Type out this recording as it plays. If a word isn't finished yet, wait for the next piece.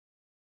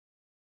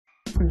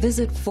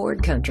Visit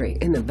Ford Country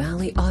in the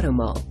Valley Auto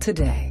Mall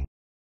today.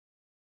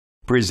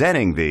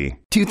 Presenting the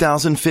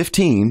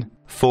 2015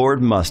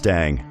 Ford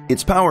Mustang.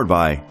 It's powered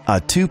by a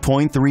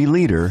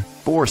 2.3-liter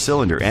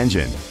four-cylinder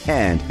engine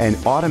and an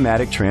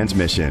automatic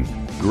transmission.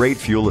 Great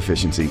fuel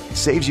efficiency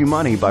saves you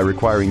money by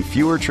requiring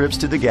fewer trips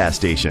to the gas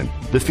station.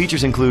 The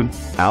features include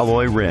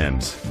alloy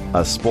rims,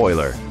 a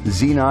spoiler,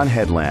 xenon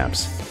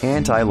headlamps,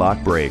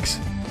 anti-lock brakes.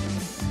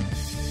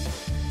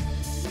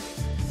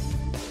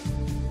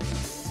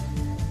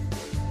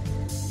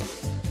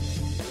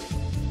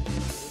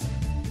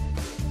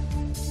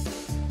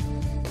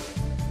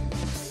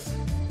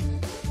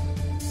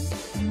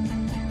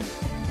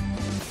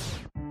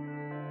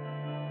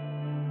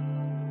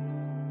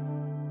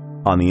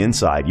 On the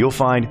inside, you'll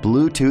find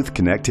Bluetooth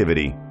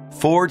connectivity,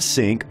 Ford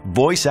Sync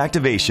voice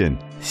activation,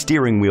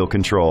 steering wheel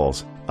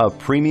controls, a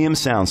premium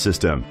sound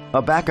system,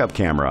 a backup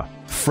camera,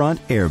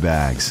 front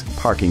airbags,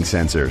 parking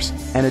sensors,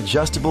 an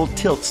adjustable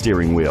tilt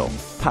steering wheel,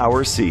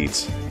 power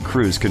seats,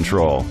 cruise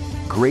control.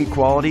 Great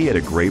quality at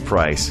a great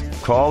price.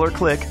 Call or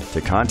click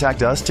to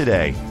contact us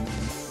today.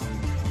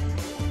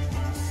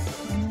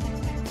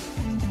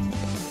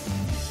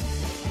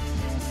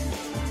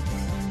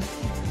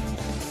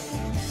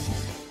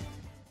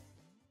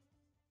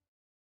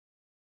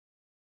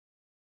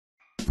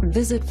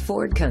 Visit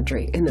Ford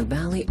Country in the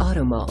Valley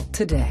Auto Mall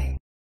today.